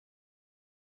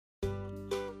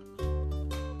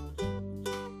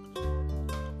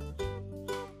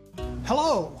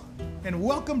Hello, and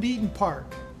welcome to Eaton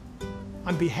Park.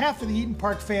 On behalf of the Eaton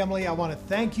Park family, I want to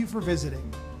thank you for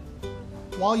visiting.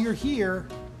 While you're here,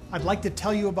 I'd like to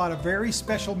tell you about a very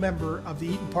special member of the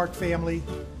Eaton Park family,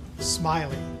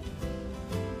 Smiley.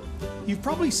 You've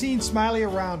probably seen Smiley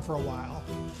around for a while,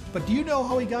 but do you know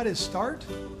how he got his start?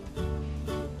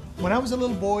 When I was a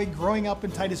little boy growing up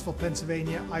in Titusville,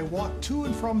 Pennsylvania, I walked to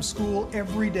and from school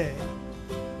every day.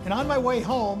 And on my way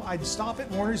home, I'd stop at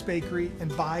Warner's Bakery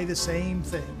and buy the same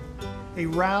thing. A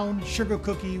round sugar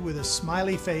cookie with a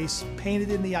smiley face painted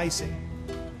in the icing.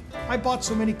 I bought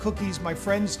so many cookies, my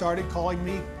friends started calling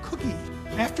me Cookie.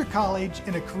 After college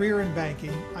and a career in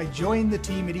banking, I joined the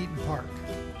team at Eaton Park.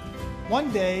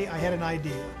 One day, I had an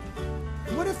idea.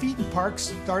 What if Eaton Park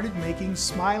started making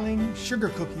smiling sugar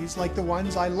cookies like the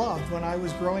ones I loved when I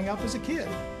was growing up as a kid?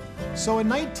 So in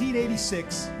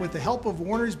 1986, with the help of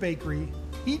Warner's Bakery,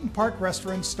 Eaton Park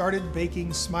restaurants started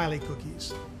baking Smiley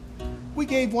Cookies. We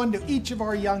gave one to each of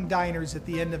our young diners at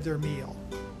the end of their meal.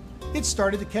 It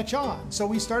started to catch on, so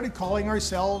we started calling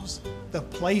ourselves the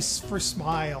Place for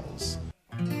Smiles.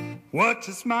 What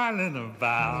you smiling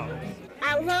about?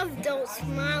 I love those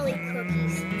Smiley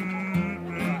Cookies.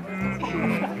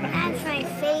 That's my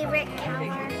favorite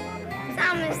color. It's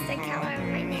almost the color of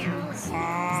my nails. See?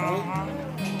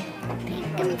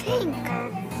 Pink and pink.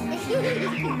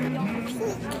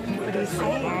 What do you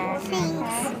say?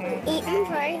 Thanks. Eaton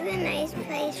Park is a nice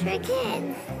place for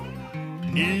kids.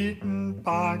 Eaton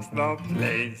Park's the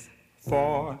place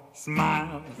for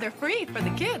smiles. They're free for the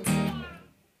kids.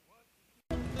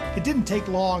 It didn't take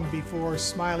long before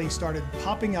Smiley started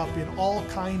popping up in all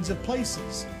kinds of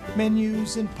places,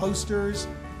 menus and posters,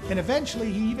 and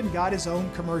eventually he even got his own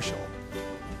commercial.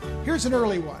 Here's an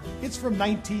early one. It's from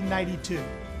 1992.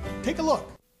 Take a look.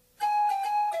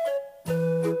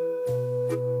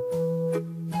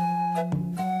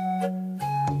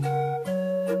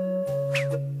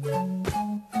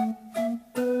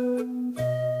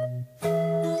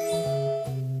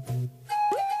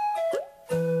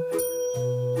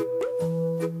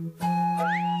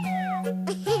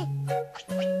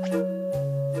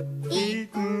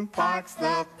 Park's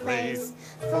the place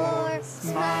for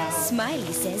smiles.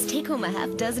 Smiley says take home a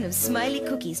half dozen of Smiley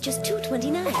Cookies, just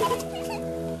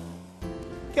 $2.29.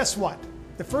 Guess what?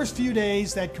 The first few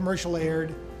days that commercial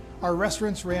aired, our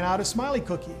restaurants ran out of Smiley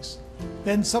Cookies.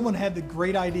 Then someone had the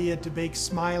great idea to bake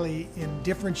Smiley in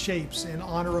different shapes in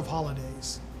honor of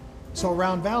holidays. So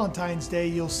around Valentine's Day,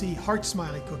 you'll see heart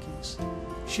Smiley Cookies.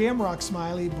 Shamrock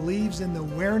Smiley believes in the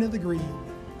wearing of the green.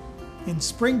 In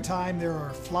springtime, there are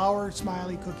flower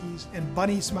Smiley Cookies and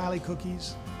bunny Smiley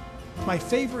Cookies. My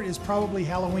favorite is probably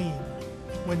Halloween,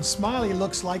 when Smiley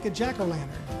looks like a jack-o'-lantern.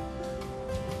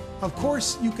 Of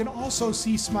course, you can also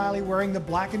see Smiley wearing the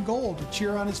black and gold to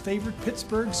cheer on his favorite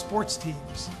Pittsburgh sports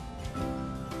teams.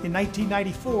 In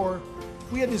 1994,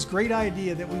 we had this great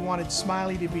idea that we wanted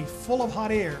Smiley to be full of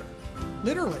hot air,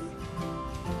 literally.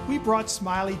 We brought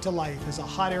Smiley to life as a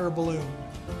hot air balloon.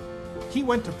 He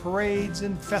went to parades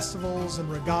and festivals and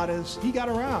regattas. He got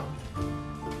around.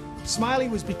 Smiley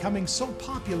was becoming so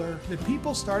popular that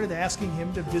people started asking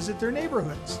him to visit their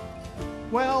neighborhoods.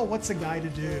 Well, what's a guy to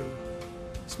do?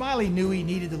 Smiley knew he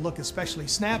needed to look especially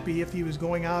snappy if he was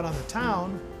going out on the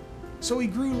town, so he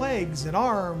grew legs and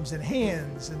arms and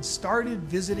hands and started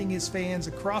visiting his fans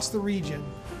across the region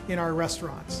in our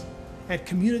restaurants, at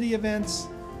community events,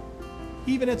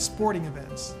 even at sporting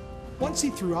events. Once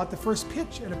he threw out the first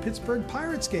pitch at a Pittsburgh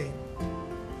Pirates game.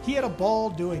 He had a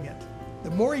ball doing it. The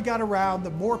more he got around,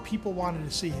 the more people wanted to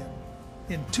see him.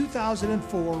 In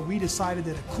 2004, we decided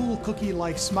that a cool cookie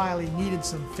like Smiley needed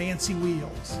some fancy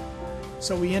wheels.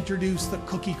 So we introduced the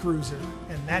Cookie Cruiser,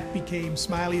 and that became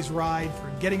Smiley's ride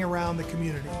for getting around the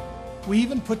community. We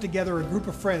even put together a group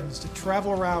of friends to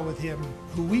travel around with him,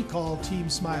 who we call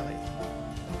Team Smiley.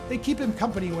 They keep him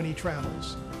company when he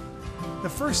travels. The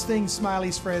first thing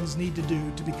Smiley's friends need to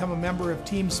do to become a member of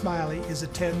Team Smiley is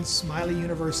attend Smiley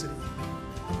University.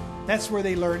 That's where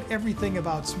they learn everything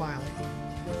about Smiley.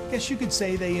 Guess you could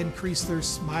say they increase their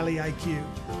Smiley IQ.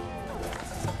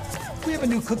 We have a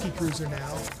new Cookie Cruiser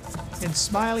now, and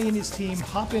Smiley and his team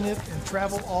hop in it and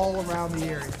travel all around the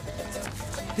area.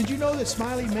 Did you know that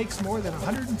Smiley makes more than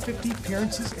 150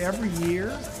 appearances every year?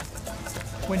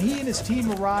 When he and his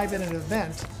team arrive at an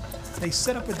event, they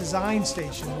set up a design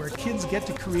station where kids get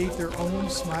to create their own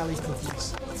Smiley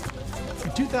cookies.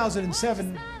 In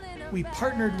 2007, we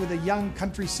partnered with a young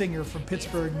country singer from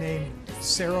Pittsburgh named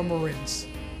Sarah Morintz.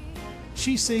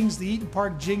 She sings the Eaton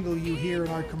Park jingle you hear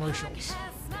in our commercials.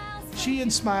 She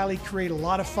and Smiley create a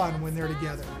lot of fun when they're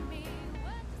together.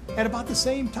 At about the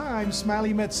same time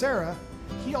Smiley met Sarah,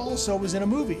 he also was in a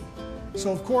movie.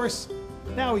 So of course,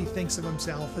 Now he thinks of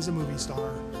himself as a movie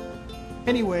star.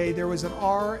 Anyway, there was an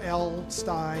R.L.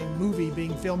 Stein movie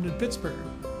being filmed in Pittsburgh,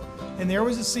 and there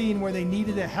was a scene where they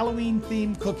needed a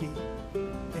Halloween-themed cookie.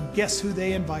 And guess who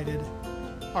they invited?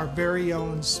 Our very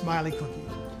own Smiley Cookie.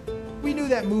 We knew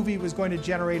that movie was going to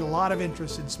generate a lot of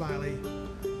interest in Smiley,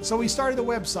 so we started a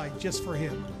website just for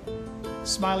him,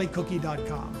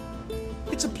 SmileyCookie.com.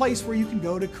 It's a place where you can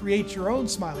go to create your own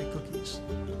Smiley cookies.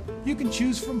 You can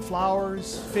choose from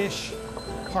flowers, fish,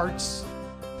 hearts,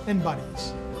 and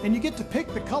bunnies, and you get to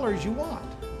pick the colors you want.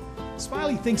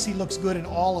 Smiley thinks he looks good in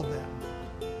all of them.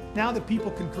 Now that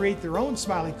people can create their own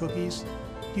Smiley cookies,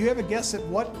 do you have a guess at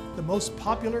what the most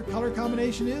popular color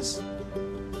combination is?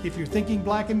 If you're thinking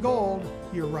black and gold,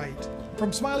 you're right.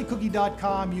 From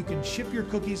SmileyCookie.com, you can ship your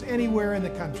cookies anywhere in the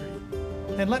country.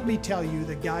 And let me tell you,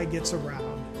 the guy gets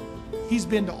around. He's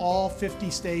been to all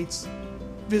 50 states,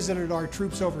 visited our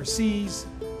troops overseas.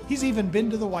 He's even been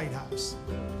to the White House.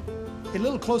 A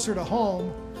little closer to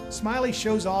home, Smiley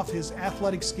shows off his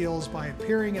athletic skills by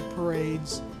appearing at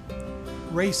parades,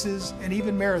 races, and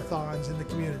even marathons in the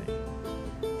community.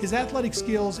 His athletic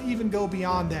skills even go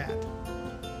beyond that.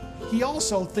 He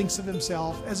also thinks of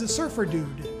himself as a surfer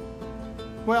dude.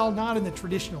 Well, not in the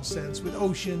traditional sense, with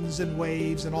oceans and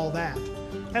waves and all that.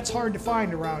 That's hard to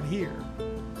find around here.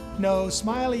 No,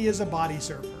 Smiley is a body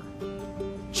surfer.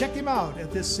 Check him out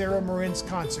at this Sarah Marin's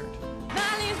concert.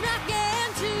 Smiley's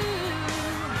rockin' to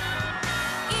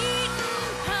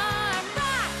Eaton Park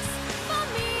rocks for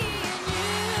me and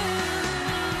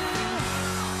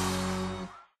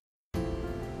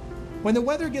you. When the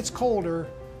weather gets colder,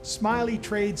 Smiley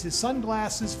trades his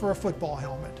sunglasses for a football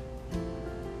helmet.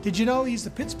 Did you know he's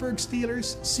the Pittsburgh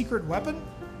Steelers' secret weapon?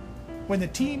 When the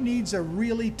team needs a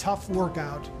really tough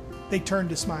workout, they turn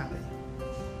to Smiley.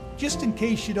 Just in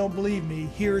case you don't believe me,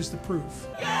 here's the proof.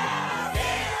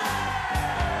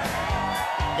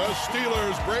 The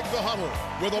Steelers break the huddle.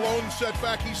 With a lone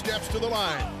setback, he steps to the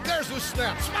line. There's the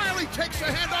snap. Smiley takes the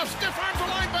handoff, stiff arms the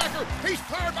linebacker. He's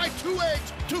powered by 2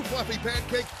 eggs, 2 fluffy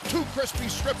pancakes, 2 crispy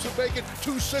strips of bacon,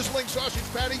 2 sizzling sausage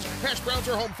patties, hash browns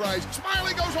or home fries.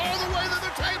 Smiley goes all the way to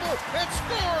the table and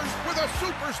scores with a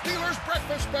Super Steelers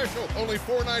breakfast special. Only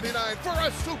 $4.99 for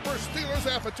a Super Steelers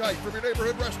appetite from your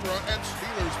neighborhood restaurant and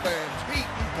Steelers fans.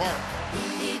 Eaton Park.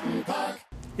 Eaton Park.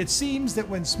 It seems that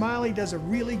when Smiley does a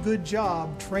really good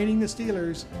job training the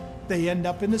Steelers, they end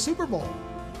up in the Super Bowl.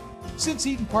 Since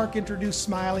Eaton Park introduced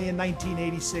Smiley in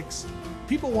 1986,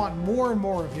 people want more and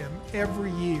more of him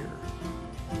every year.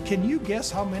 Can you guess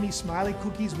how many Smiley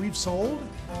cookies we've sold?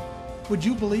 Would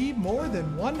you believe more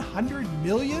than 100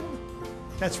 million?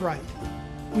 That's right.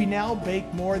 We now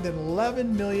bake more than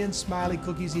 11 million Smiley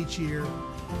cookies each year,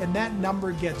 and that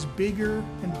number gets bigger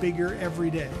and bigger every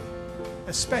day,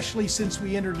 especially since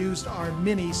we introduced our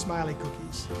mini Smiley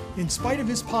cookies. In spite of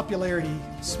his popularity,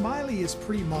 Smiley is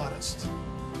pretty modest.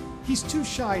 He's too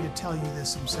shy to tell you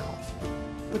this himself,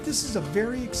 but this is a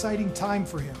very exciting time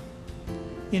for him.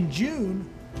 In June,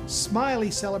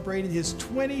 Smiley celebrated his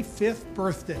 25th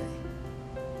birthday.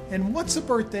 And what's a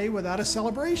birthday without a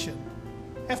celebration?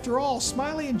 After all,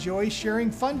 Smiley enjoys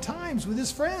sharing fun times with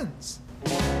his friends.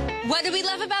 What do we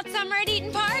love about summer at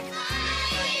Eaton Park?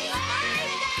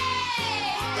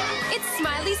 It's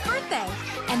Smiley's birthday,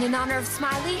 and in honor of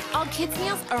Smiley, all kids'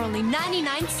 meals are only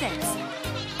 99 cents.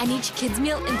 And each kids'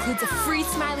 meal includes a free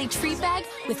Smiley treat bag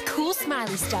with cool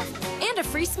Smiley stuff and a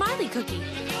free Smiley cookie.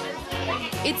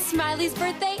 It's Smiley's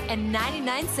birthday and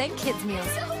 99-cent kids' meals,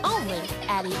 only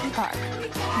at Eaton Park.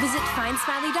 Visit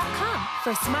findsmiley.com for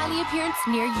a Smiley appearance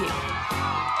near you.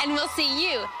 And we'll see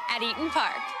you at Eaton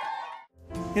Park.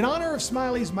 In honor of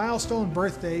Smiley's milestone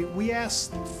birthday, we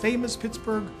asked famous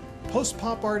Pittsburgh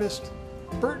post-pop artist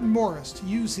Burton Morris to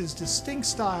use his distinct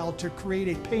style to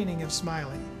create a painting of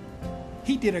Smiley.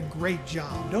 He did a great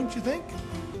job, don't you think?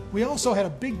 We also had a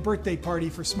big birthday party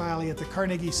for Smiley at the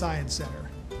Carnegie Science Center.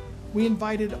 We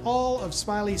invited all of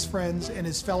Smiley's friends and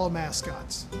his fellow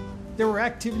mascots. There were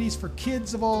activities for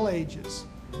kids of all ages.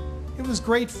 It was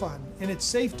great fun, and it's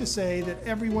safe to say that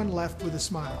everyone left with a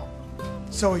smile.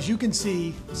 So as you can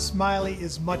see, Smiley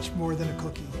is much more than a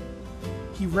cookie.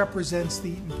 He represents the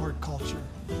Eaton Park culture.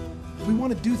 We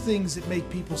want to do things that make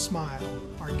people smile,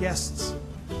 our guests,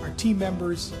 our team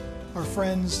members, our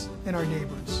friends, and our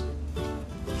neighbors.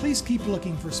 Please keep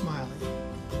looking for Smiley.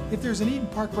 If there's an Eaton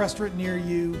Park restaurant near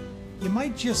you, you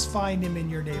might just find him in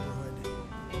your neighborhood.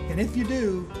 And if you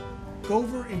do, go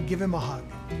over and give him a hug.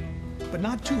 But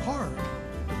not too hard.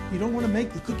 You don't want to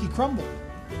make the cookie crumble.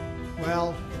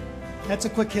 Well, that's a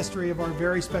quick history of our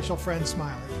very special friend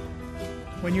Smiley.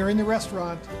 When you're in the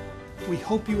restaurant, we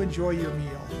hope you enjoy your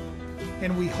meal.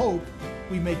 And we hope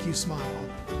we make you smile.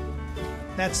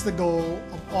 That's the goal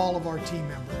of all of our team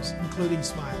members, including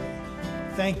Smiley.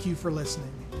 Thank you for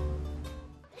listening.